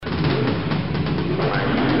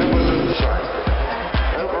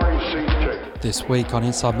This week on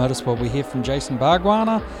Inside Motorsport, we hear from Jason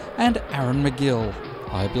Bargwanna and Aaron McGill.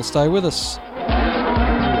 I hope you'll stay with us.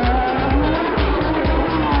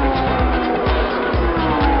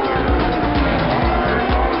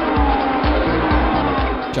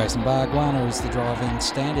 Jason Bargwanna is the driving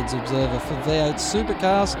standards observer for V8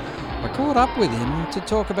 Supercars. I caught up with him to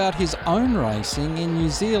talk about his own racing in New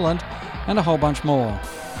Zealand and a whole bunch more.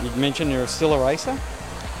 You mentioned you're still a racer.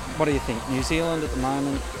 What do you think? New Zealand at the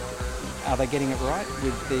moment, are they getting it right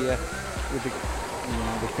with the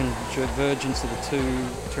convergence of the two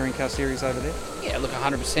touring car series over there? Yeah, look,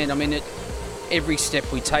 100%. I mean, every step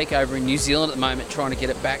we take over in New Zealand at the moment, trying to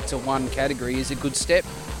get it back to one category is a good step.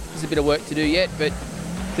 There's a bit of work to do yet, but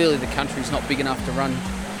clearly the country's not big enough to run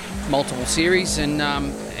multiple series, and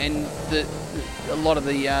a lot of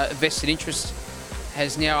the vested interest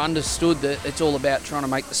has now understood that it's all about trying to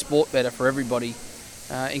make the sport better for everybody,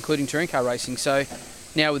 including touring car racing. So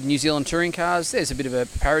now with New Zealand touring cars, there's a bit of a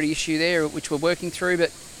parity issue there which we're working through,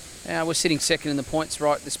 but we're sitting second in the points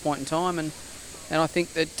right at this point in time, and I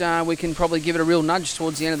think that we can probably give it a real nudge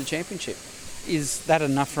towards the end of the championship. Is that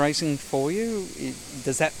enough racing for you?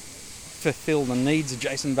 Does that fulfil the needs of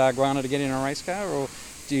Jason Bargwanna to get in a race car, or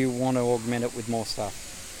do you want to augment it with more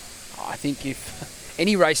stuff? I think if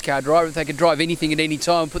any race car driver, if they could drive anything at any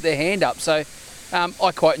time, put their hand up. So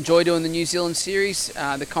I quite enjoy doing the New Zealand series,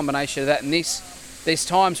 the combination of that and this. There's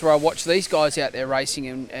times where I watch these guys out there racing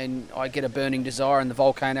and I get a burning desire and the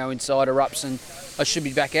volcano inside erupts and I should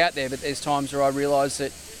be back out there, but there's times where I realise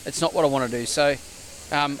that it's not what I want to do. So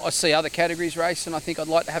I see other categories race and I think I'd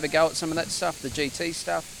like to have a go at some of that stuff, the GT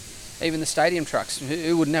stuff, even the stadium trucks.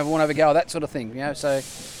 Who wouldn't ever want to have a go at that sort of thing, you know? So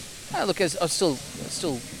look, I still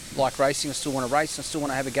like racing, I still want to race, I still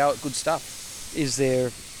want to have a go at good stuff. Is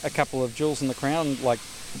there a couple of jewels in the crown? Like,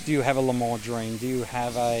 do you have a Le Mans dream? Do you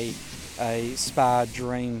have a Spa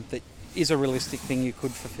dream that is a realistic thing you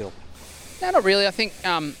could fulfil? No, not really. I think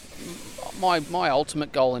my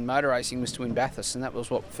ultimate goal in motor racing was to win Bathurst, and that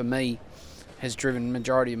was what, for me, has driven the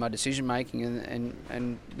majority of my decision making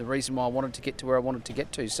and the reason why I wanted to get to where I wanted to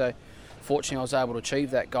get to. So fortunately I was able to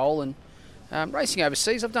achieve that goal, and racing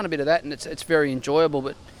overseas, I've done a bit of that and it's very enjoyable,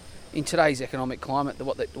 but in today's economic climate,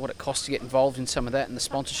 what it costs to get involved in some of that and the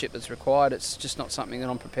sponsorship that's required, it's just not something that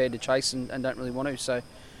I'm prepared to chase and don't really want to. So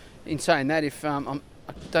in saying that, if I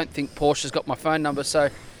don't think Porsche's got my phone number, so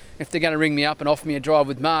if they're going to ring me up and offer me a drive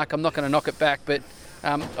with Mark, I'm not going to knock it back, but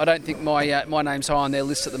I don't think my name's high on their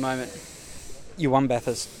list at the moment. You won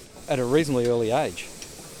Bathurst at a reasonably early age.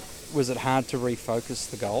 Was it hard to refocus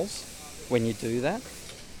the goals when you do that?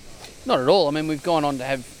 Not at all. I mean, we've gone on to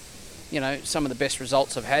have, some of the best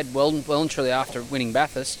results I've had well and truly after winning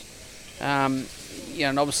Bathurst. And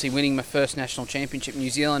obviously winning my first national championship in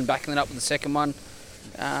New Zealand, backing it up with the second one,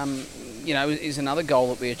 is another goal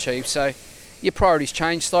that we achieved. So your priorities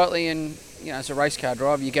change slightly, and as a race car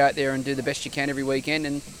driver, you go out there and do the best you can every weekend,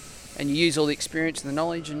 and you use all the experience and the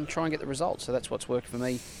knowledge and try and get the results. So that's what's worked for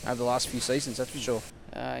me over the last few seasons, that's for sure.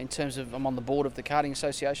 In terms of, I'm on the board of the Karting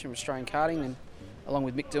Association of Australian Karting, and along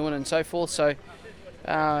with Mick Doohan and so forth. So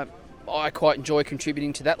I quite enjoy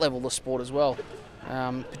contributing to that level of the sport as well,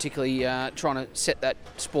 particularly trying to set that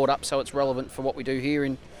sport up so it's relevant for what we do here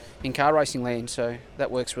in car racing land. So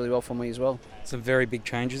that works really well for me as well. Some very big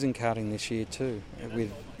changes in karting this year too,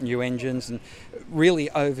 with new engines and really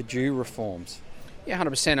overdue reforms. Yeah,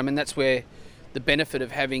 100%. I mean, that's where the benefit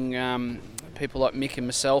of having people like Mick and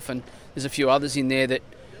myself, and there's a few others in there that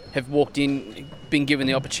have walked in, been given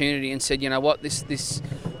the opportunity and said, you know what,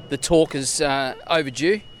 the talk is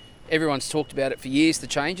overdue. Everyone's talked about it for years, the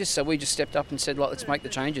changes, so we just stepped up and said, let's make the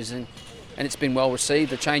changes, and it's been well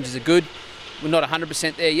received. The changes are good. We're not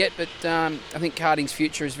 100% there yet, but I think karting's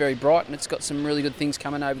future is very bright and it's got some really good things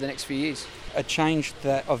coming over the next few years. A change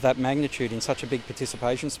of that magnitude in such a big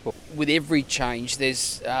participation sport. With every change,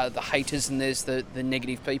 there's the haters and there's the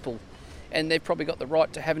negative people, and they've probably got the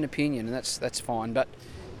right to have an opinion, and that's fine. But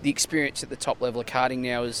the experience at the top level of karting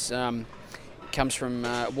now comes from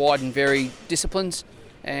wide and varied disciplines,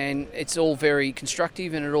 and it's all very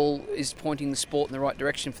constructive, and it all is pointing the sport in the right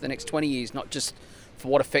direction for the next 20 years, not just for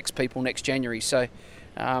what affects people next January. So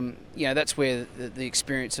that's where the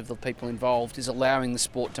experience of the people involved is allowing the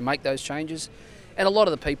sport to make those changes. And a lot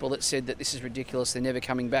of the people that said that this is ridiculous, they're never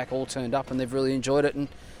coming back, all turned up and they've really enjoyed it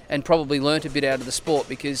and probably learnt a bit out of the sport,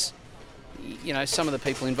 because some of the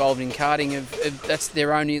people involved in karting that's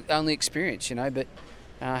their only experience, but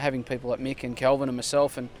having people like Mick and Kelvin and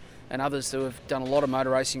myself and others who have done a lot of motor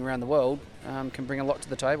racing around the world can bring a lot to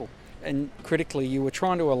the table. And critically, you were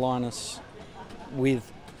trying to align us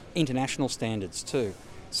with international standards too,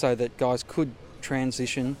 so that guys could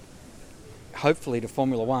transition hopefully to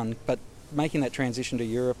Formula One, but making that transition to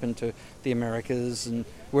Europe and to the Americas and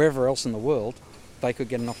wherever else in the world, they could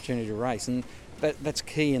get an opportunity to race. And that's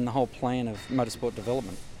key in the whole plan of motorsport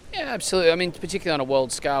development. Yeah, absolutely. I mean, particularly on a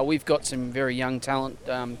world scale, we've got some very young talent,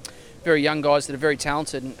 very young guys that are very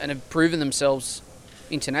talented and have proven themselves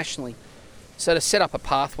internationally. So to set up a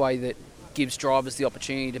pathway that gives drivers the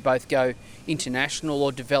opportunity to both go international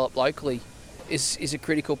or develop locally is a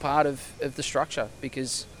critical part of the structure,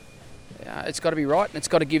 because it's got to be right, and it's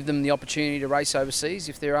got to give them the opportunity to race overseas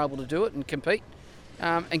if they're able to do it and compete,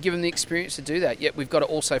 and give them the experience to do that. Yet we've got to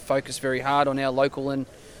also focus very hard on our local and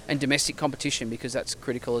domestic competition, because that's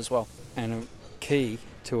critical as well. And a key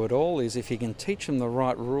to it all is if you can teach them the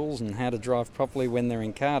right rules and how to drive properly when they're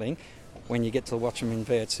in karting, when you get to watch them in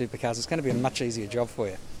V8 Supercars, it's going to be a much easier job for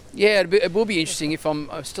you. Yeah, it will be interesting if I'm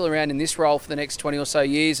still around in this role for the next 20 or so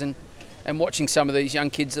years and watching some of these young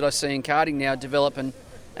kids that I see in karting now develop and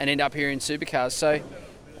end up here in supercars. So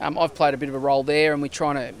I've played a bit of a role there, and we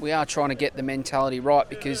are trying to get the mentality right,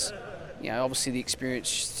 because obviously the experience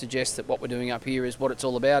suggests that what we're doing up here is what it's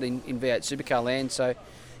all about in V8 Supercar land. So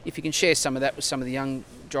if you can share some of that with some of the young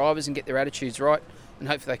drivers and get their attitudes right, and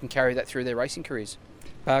hopefully they can carry that through their racing careers.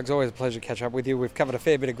 Bargs, always a pleasure to catch up with you. We've covered a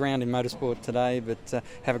fair bit of ground in motorsport today, but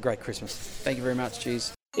have a great Christmas. Thank you very much.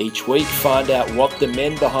 Cheers. Each week, find out what the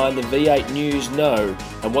men behind the V8 News know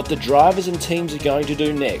and what the drivers and teams are going to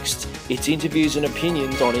do next. It's interviews and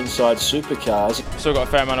opinions on Inside Supercars. Still got a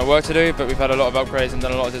fair amount of work to do, but we've had a lot of upgrades and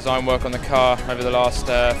done a lot of design work on the car over the last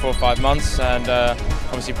 4 or 5 months, and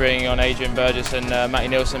obviously bringing on Adrian Burgess and Matty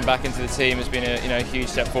Nielsen back into the team has been a huge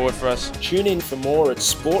step forward for us. Tune in for more at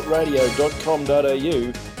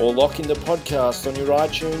sportradio.com.au or lock in the podcast on your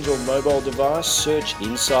iTunes or mobile device. Search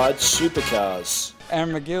Inside Supercars.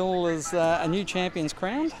 Aaron McGill is a new champion's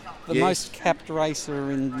crowned. The most capped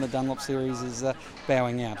racer in the Dunlop Series is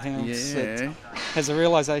bowing out. Has the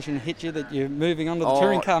realisation hit you that you're moving on to the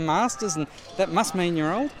Touring Car Masters, and that must mean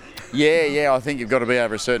you're old? Yeah, I think you've got to be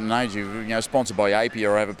over a certain age. You're sponsored by API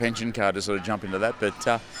or have a pension card to sort of jump into that.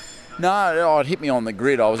 But no, it hit me on the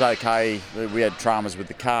grid. I was okay. We had dramas with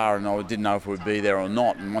the car, and I didn't know if we'd be there or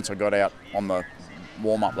not. And once I got out on the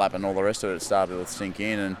warm-up lap and all the rest of it, it started to sink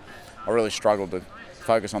in, and I really struggled to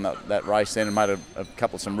focus on that race then, and made a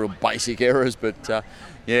couple of some real basic errors, but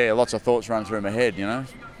lots of thoughts run through my head,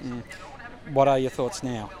 What are your thoughts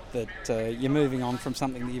now that you're moving on from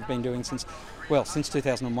something that you've been doing since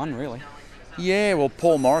 2001 really? Yeah, well,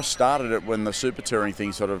 Paul Morris started it when the super touring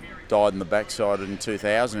thing sort of died in the backside in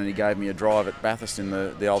 2000, and he gave me a drive at Bathurst in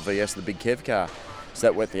the old VS, the big Kev car, so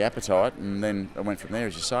that whet the appetite, and then I went from there,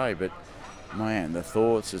 as you say. But man, the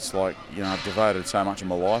thoughts, it's like, I've devoted so much of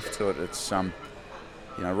my life to it. It's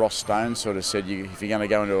Ross Stone sort of said, if you're going to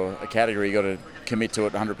go into a category, you've got to commit to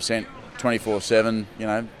it 100%,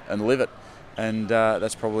 24/7, and live it. And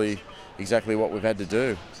that's probably exactly what we've had to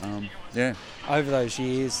do. Over those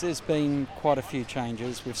years, there's been quite a few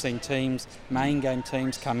changes. We've seen teams, main game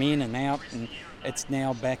teams, come in and out, and it's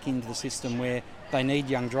now back into the system where they need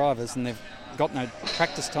young drivers, and they've got no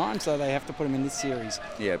practice time, so they have to put them in this series.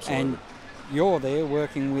 Yeah, absolutely. And you're there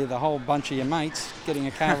working with a whole bunch of your mates getting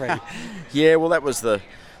a car ready. Yeah, well, that was the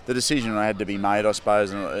decision that had to be made, I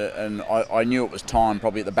suppose, and I knew it was time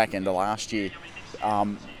probably at the back end of last year.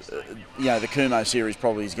 The Kumho series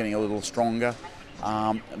probably is getting a little stronger,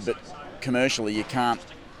 but commercially you can't,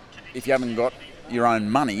 if you haven't got your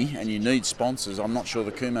own money and you need sponsors, I'm not sure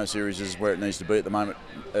the Kumho series is where it needs to be at the moment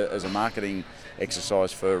as a marketing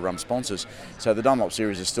exercise for sponsors. So the Dunlop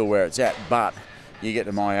series is still where it's at, but you get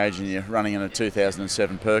to my age and you're running in a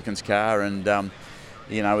 2007 Perkins car, and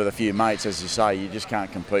with a few mates, as you say, you just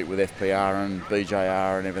can't compete with FPR and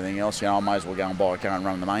BJR and everything else. I may as well go and buy a car and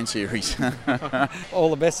run the main series.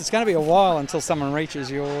 All the best. It's going to be a while until someone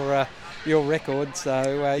reaches your record,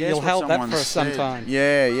 so you'll hold that for some time.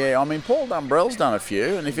 Yeah. I mean, Paul Dumbrell's done a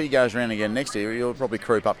few, and if he goes around again next year, he'll probably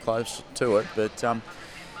creep up close to it. But I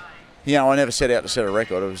never set out to set a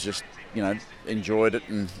record. I was just, enjoyed it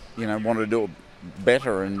and wanted to do it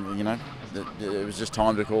better, and it was just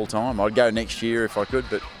time to call time. I'd go next year if I could,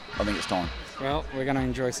 but I think it's time. Well, we're going to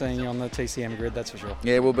enjoy seeing you on the TCM grid, that's for sure.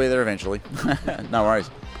 Yeah, we'll be there eventually. No worries.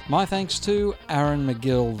 My thanks to Aaron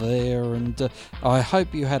McGill there, and I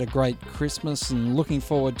hope you had a great Christmas and looking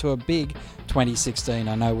forward to a big 2016.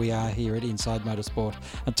 I know we are here at Inside Motorsport.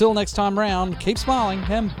 Until next time round, keep smiling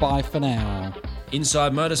and bye for now.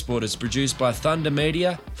 Inside Motorsport is produced by Thunder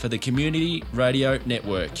Media for the Community Radio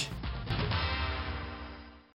Network.